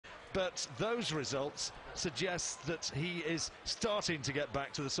but those results suggest that he is starting to get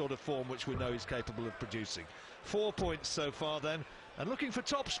back to the sort of form which we know he's capable of producing. 4 points so far then, and looking for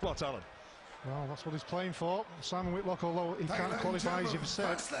top spot, Alan. Well, that's what he's playing for. Simon Whitlock, although he can't qualify, as you've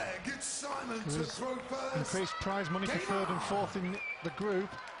said, there's increased prize money for third and fourth in the group.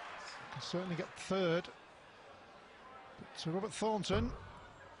 He'll certainly get third. So Robert Thornton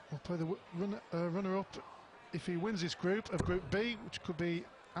will play the runner-up if he wins this group of Group B, which could be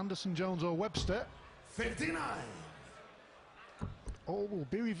Anderson, Jones or Webster. 59. All will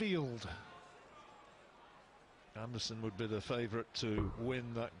be revealed. Anderson would be the favourite to win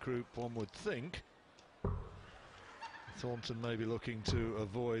that group, one would think. Thornton may be looking to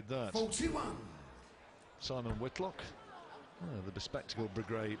avoid that. 41. Simon Whitlock, the bespectacled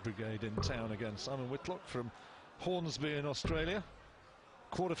brigade in town again. Simon Whitlock from Hornsby in Australia,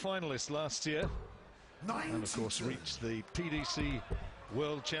 quarter-finalist last year, 92. and of course reached the PDC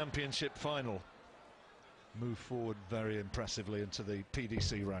World Championship final. Moved forward very impressively into the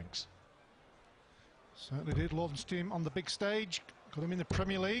PDC ranks. Certainly did. Launched him on the big stage, got him in the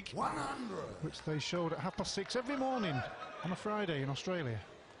Premier League, 100. which they showed at 6:30 every morning on a Friday in Australia,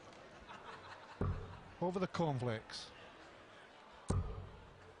 over the cornflakes.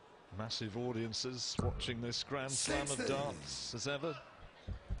 Massive audiences watching this Grand Slam of darts as ever.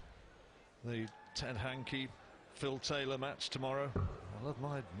 The Ted Hankey, Phil Taylor match tomorrow. I love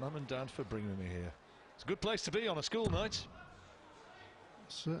my mum and dad for bringing me here. It's a good place to be on a school night.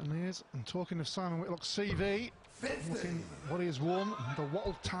 Certainly is. And talking of Simon Whitlock's CV, 50. looking what he has won, the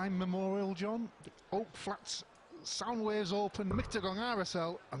Wattle Time Memorial, John, the Oak Flats Soundwaves Open, Mittagong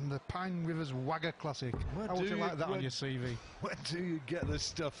RSL and the Pine Rivers Wagga Classic. How would you like that on your CV? Where do you get this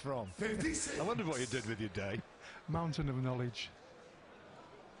stuff from? 56. I wonder what you did with your day. Mountain of knowledge.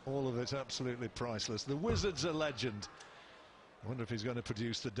 All of it absolutely priceless. The Wizard's a legend. I wonder if he's going to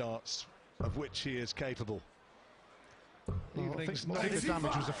produce the darts of which he is capable. Well, I think the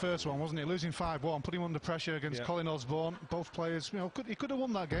damage was the first one, wasn't it? Losing 5-1, putting him under pressure against Colin Osborne. Both players, you know, he could have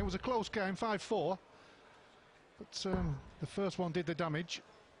won that game. It was a close game, 5-4. But the first one did the damage.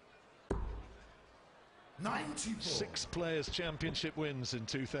 94. 6 Players' Championship wins in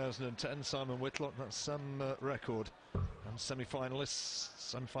 2010. Simon Whitlock, that's some record. And semi-finalists,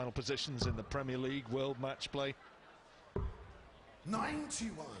 semi-final positions in the Premier League, World Match Play.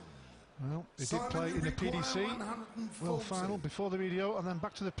 91. Well, he did play in the PDC World Final before the video, and then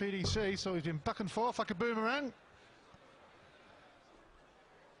back to the PDC, so he's been back and forth like a boomerang.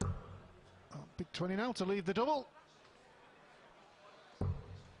 Oh, big 20 now to lead the double.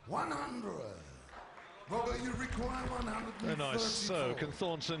 100. Robert, you require 134. Very nice. So, can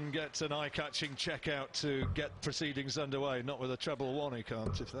Thornton get an eye-catching check-out to get proceedings underway? Not with a treble one, he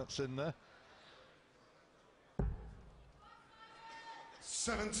can't, if that's in there.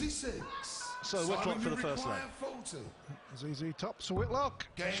 76. So Whitlock for the first leg. ZZ tops Whitlock,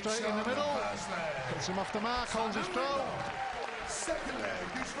 straight in the middle, gets him off the mark, holds his throw. Second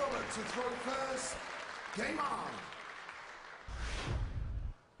leg is Robert to throw first. Game on.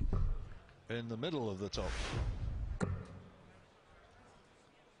 In the middle of the top.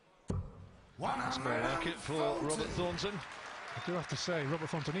 That's more like it for Robert Thornton. I do have to say, Robert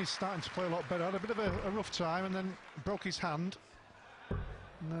Thornton, he's starting to play a lot better. Had a bit of a rough time and then broke his hand.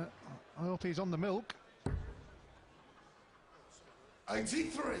 And, I hope he's on the milk.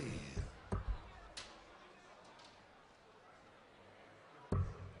 83.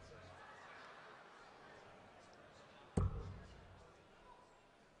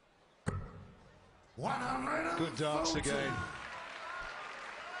 Good darts again.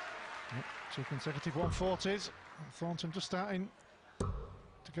 Yep, 2 consecutive 140s. Thornton just starting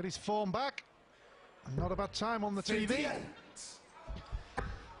to get his form back. And not a bad time on the 58. TV.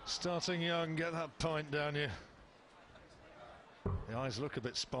 Starting young, get that pint down you. The eyes look a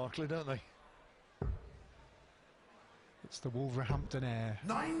bit sparkly, don't they? It's the Wolverhampton air.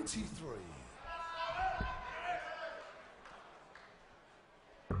 93.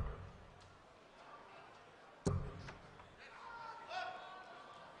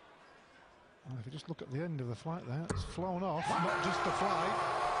 Well, if you just look at the end of the flight there, it's flown off, not just the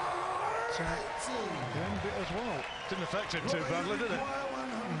flight. So the end bit as well. Didn't affect him too badly, did it?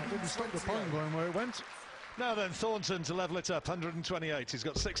 It didn't stop the point going where it went. Now then, Thornton to level it up, 128. He's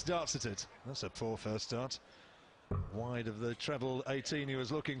got 6 darts at it. That's a poor first start. Wide of the treble 18 he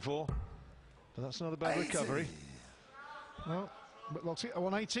was looking for. But that's not a bad 80. recovery. Well, Whitlock's hit a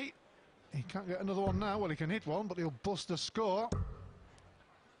 180. He can't get another one now. Well, he can hit one, but he'll bust the score.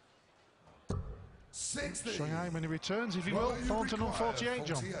 60. Shanghai when he returns, if he will. Thornton on 48,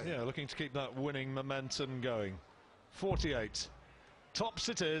 John. Yeah, looking to keep that winning momentum going. 48. Tops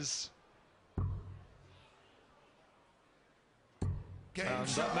it is. Game And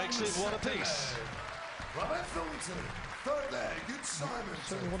that makes it one apiece. Robert Thornton, third leg, good Simon.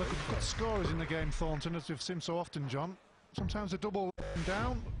 Certainly one of the good scorers in the game, Thornton, as we've seen so often, John. Sometimes a double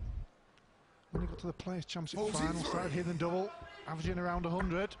down. When he got to the Players' Championship 43. final, started hitting the double, averaging around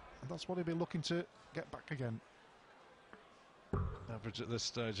 100. And that's what he'll be looking to get back again. Average at this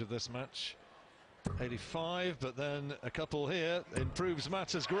stage of this match, 85, but then a couple here improves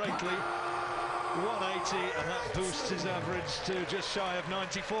matters greatly. 180, and that boosts his average to just shy of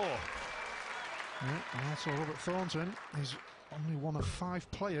 94. Yeah, and also Robert Thornton is only one of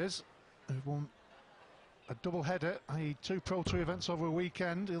 5 players who've won a double header, i.e. 2 Pro Tour events over a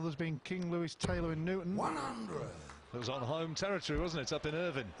weekend. The others being King, Lewis, Taylor and Newton. 100. It was on home territory, wasn't it, up in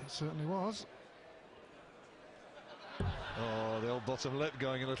Irvine? It certainly was. Oh, the old bottom lip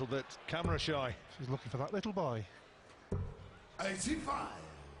going a little bit camera shy. She's looking for that little boy. 85.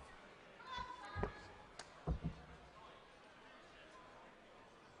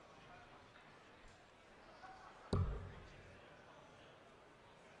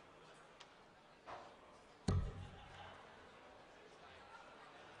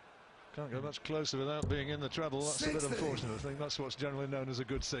 Can't go much closer without being in the treble. That's 60. A bit unfortunate. I think that's what's generally known as a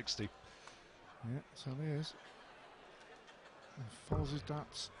good 60. Yeah, it certainly is. And follows his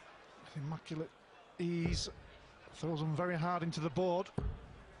darts with immaculate ease. Throws them very hard into the board.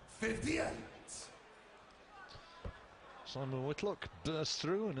 58. Simon Whitlock burst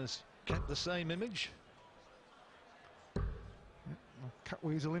through and has kept the same image. Yeah, a cat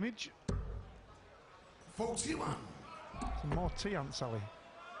weasel image. 41. Some more tea, Aunt Sally.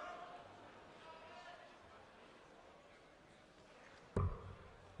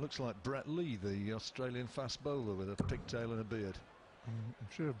 Looks like Brett Lee, the Australian fast bowler with a pigtail and a beard. I'm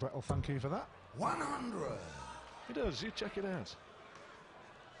sure Brett will thank you for that. 100. He does, you check it out.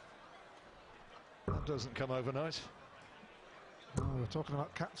 That doesn't come overnight. Oh, we're talking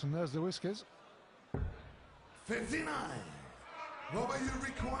about cats and there's the whiskers. 59. Robert, you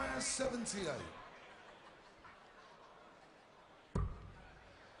require 78.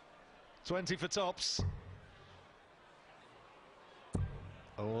 20 for tops.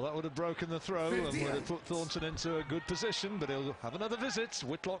 Oh, that would have broken the throw 58. and would have put Thornton into a good position, but he'll have another visit.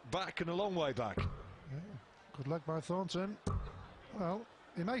 Whitlock back and a long way back. Yeah, good leg by Thornton. Well,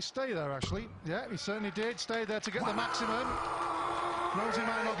 he may stay there, actually. Yeah, he certainly did stay there to get the maximum. Knows he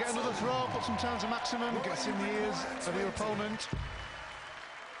might not get another throw, but sometimes a maximum gets in the ears of your opponent.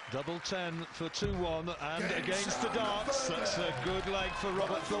 Double 10 for 2-1 and against the darts. That's a good leg for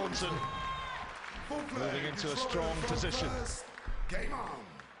Robert Thornton. Moving into a strong position. Game on.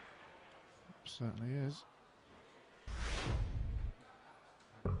 Certainly is.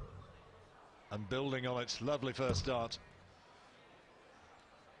 And building on its lovely first dart.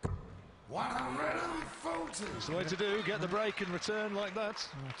 140. It's the way to do, get the break and return like that.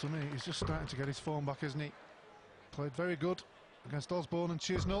 Well, to me, he's just starting to get his form back, isn't he? Played very good against Osborne and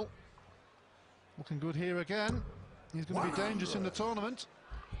Chisnell. Looking good here again. He's going to be dangerous in the tournament.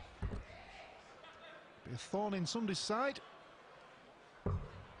 Be a thorn in somebody's side.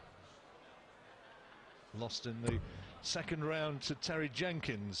 Lost in the second round to Terry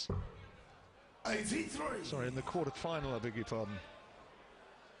Jenkins. 83. Sorry, in the quarter-final, I beg your pardon.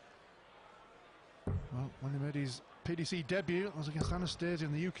 Well, when he made his PDC debut, it was against Anastasia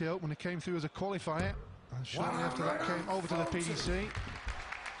in the UK Open when he came through as a qualifier. And shortly after that came over to the PDC.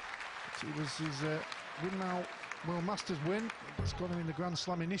 It was his win now World Masters win. It's got him in the Grand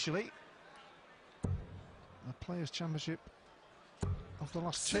Slam initially. The Players' Championship of the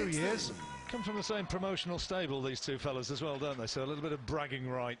last 2 years. Come from the same promotional stable, these two fellas as well, don't they? So a little bit of bragging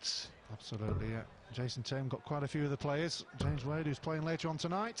rights. Absolutely, yeah. Jason Tame got quite a few of the players. James Wade, who's playing later on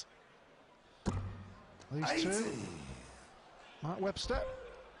tonight. These 80. two. Mark Webster.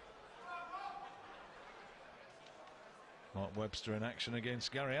 Mark Webster in action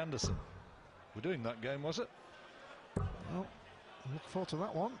against Gary Anderson. We're doing that game, was it? Well, I look forward to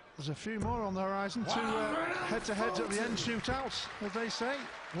that one. There's a few more on the horizon. 2 head-to-heads at the end shootouts, as they say.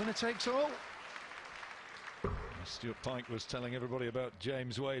 Winner takes all. Stuart Pike was telling everybody about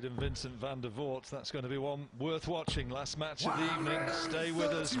James Wade and Vincent van der Voort. That's going to be one worth watching. Last match of the evening. Stay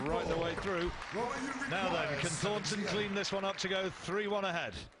with us right the way through. Now then, can Thornton clean this one up to go 3-1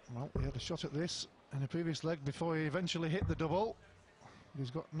 ahead? Well, he had a shot at this in the previous leg before he eventually hit the double.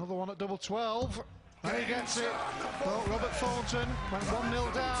 He's got another one at double 12. And he gets it. Well, Robert Thornton went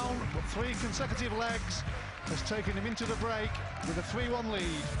 1-0 down, but 3 consecutive legs has taken him into the break with a 3-1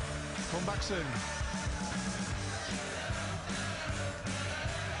 lead. Come back soon.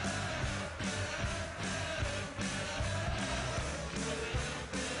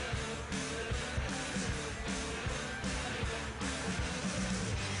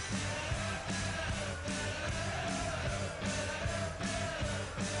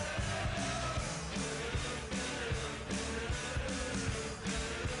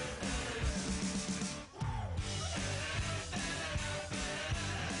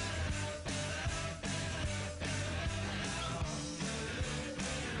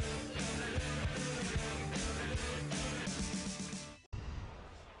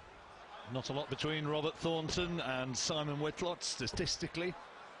 Not a lot between Robert Thornton and Simon Whitlock statistically,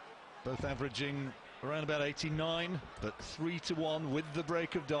 both averaging around about 89, but 3-1 with the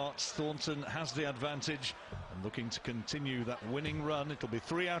break of darts. Thornton has the advantage and looking to continue that winning run. It'll be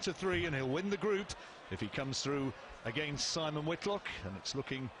 3 out of 3 and he'll win the group if he comes through against Simon Whitlock. And it's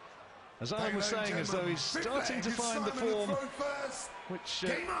looking, as Alan was saying, as though he's starting to find the form which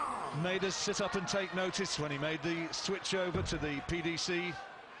made us sit up and take notice when he made the switch over to the PDC.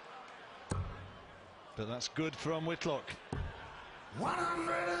 But that's good from Whitlock.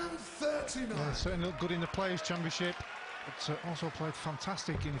 139. Yeah, certainly looked good in the Players' Championship, but also played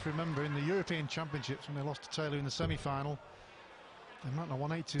fantastic, and if you remember, in the European Championships when they lost to Taylor in the semi-final. The amount of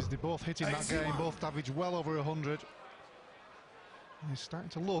 180s they both hit in that game, both averaged well over 100. And he's starting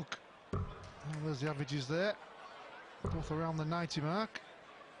to look. Oh, there's the averages there, both around the 90 mark.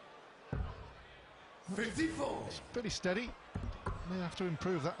 54. It's pretty steady. They have to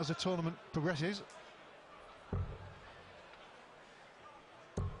improve that as the tournament progresses.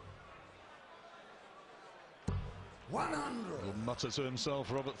 He'll mutter to himself,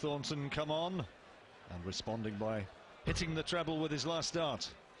 Robert Thornton, come on, and responding by hitting the treble with his last dart.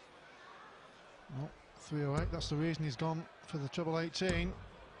 Well, 308, that's the reason he's gone for the treble 18.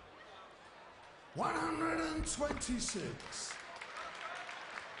 126.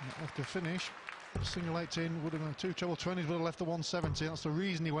 Left to finish. Single 18 would have been 2 treble 20s, would have left the 170. That's the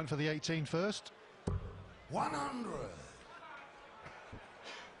reason he went for the 18 first. 100.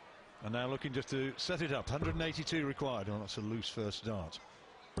 And now looking just to set it up. 182 required. Oh, that's a loose first dart.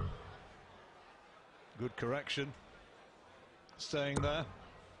 Good correction. Staying there.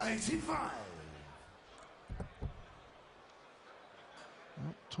 85.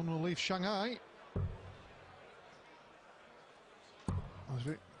 Well, Tunnel will leave Shanghai.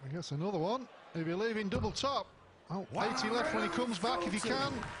 I guess another one. He'll be leaving double top. Oh, 80 left when he comes back if he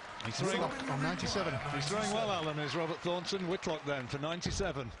can. He's throwing on 97. He's throwing well, Alan, is Robert Thornton. Whitlock then for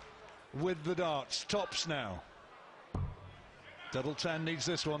 97 with the darts. Tops now. Double 10 needs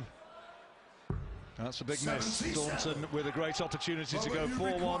this one. That's a big miss. Thornton with a great opportunity to go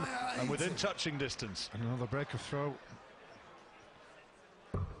 4-1 and within touching distance. Another break of throw.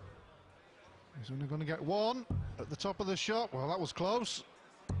 He's only going to get one at the top of the shot. Well, that was close.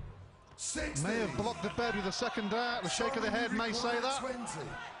 60. May have blocked the bed with a second dart. The shake of the head may say that. 20.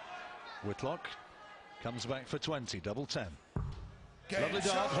 Whitlock comes back for 20, double 10. Lovely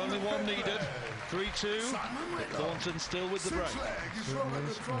dart, only one needed. 3-2. Thornton still with the break.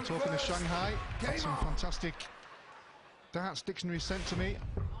 I'm talking to Shanghai. Got some fantastic darts dictionary sent to me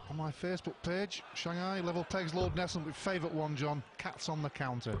on my Facebook page. Shanghai, level pegs, Lord Nesson with favourite one, John. Cats on the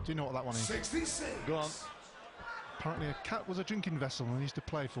counter. Do you know what that one is? 66. Go on. Apparently a cat was a drinking vessel and he used to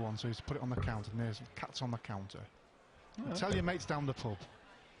play for one, so he used to put it on the counter. And there's cats on the counter. Oh, tell your mates down the pub.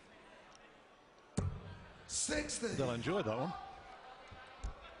 60. They'll enjoy that one.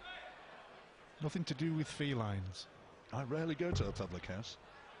 Nothing to do with felines. I rarely go to a public house.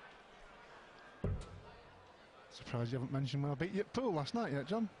 Surprised you haven't mentioned when I beat you at Poule last night yet,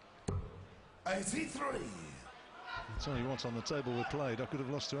 John. 83. I'll tell you what, on the table we played, I could have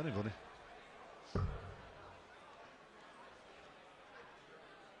lost to anybody.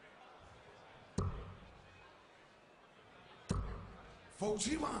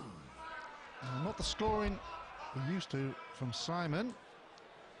 41. Not the scoring we're used to from Simon.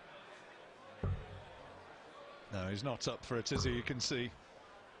 No, he's not up for it, is he? You can see.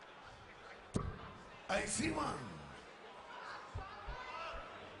 81.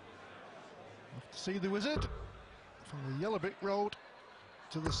 Off to see the wizard from the yellow brick road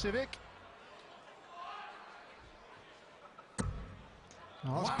to the Civic.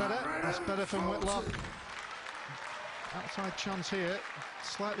 Oh, that's better. That's better from Whitlock. Outside chance here,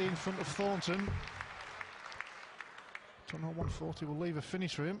 slightly in front of Thornton. Don't know, 140 will leave a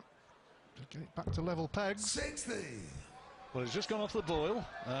finish for him. To get it back to level pegs. 60. Well, he's just gone off the boil,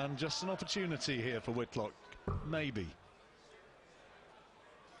 and just an opportunity here for Whitlock, maybe.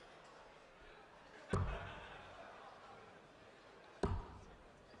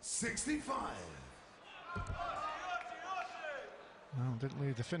 $65. No, didn't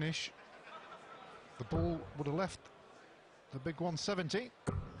leave the finish. The ball would have left the big 170.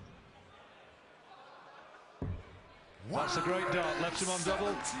 That's a great dart, left him on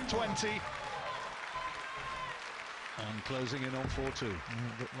double, 20. And closing in on 4-2.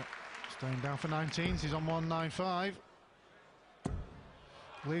 Staying down for 19s, he's on 195.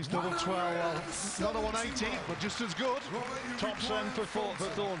 Leaves double 12, well, not a 180, but just as good. Tops then for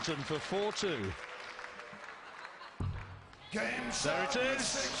Thornton for 4-2. Game There it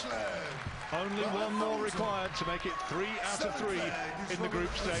is. Only one more required to make it 3 out of 3 in the group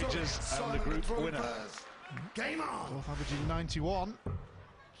stages, and the group winner. Game on. Both averaging 91,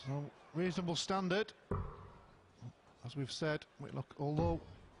 so reasonable standard. As we've said, Whitlock, although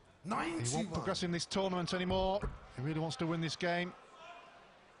he won't progress in this tournament anymore, he really wants to win this game.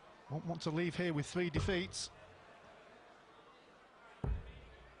 Won't want to leave here with 3 defeats.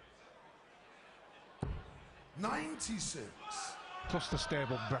 96. Plus the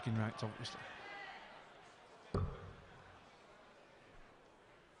stable bragging rights, obviously.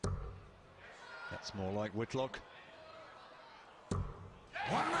 That's more like Whitlock.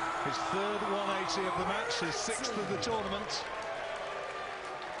 His third 180 of the match, his 6th of the tournament.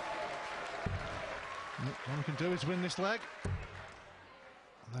 All he can do is win this leg, and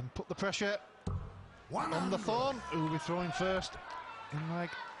then put the pressure on the Thorn, who will be throwing first in leg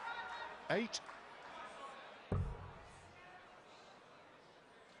 8.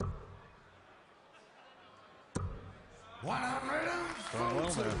 Well,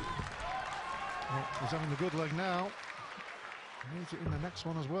 he's having a good leg now. He needs it in the next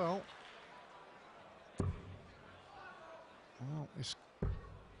one as well.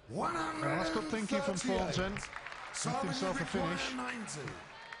 Well, that's good thinking from Thornton. Left himself a finish.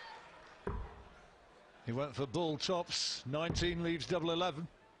 He went for bull tops. 19 leaves double 11.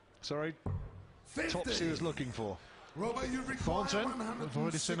 Sorry, 50. tops he was looking for. Robert, you require Thornton, we've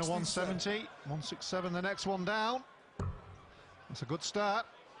already seen a 170, 167 the next one down. That's a good start.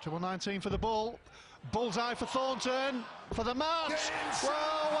 Triple 19 for the bull. Bullseye for Thornton for the match.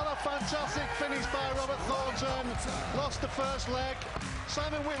 Wow, what a fantastic finish by Robert Thornton. Lost the first leg.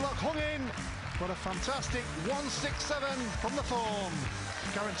 Simon Whitlock hung in. What a fantastic 167 from the Thorn.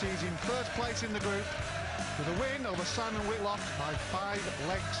 Guarantees him first place in the group with a win over Simon Whitlock by 5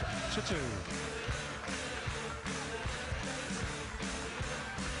 legs to 2.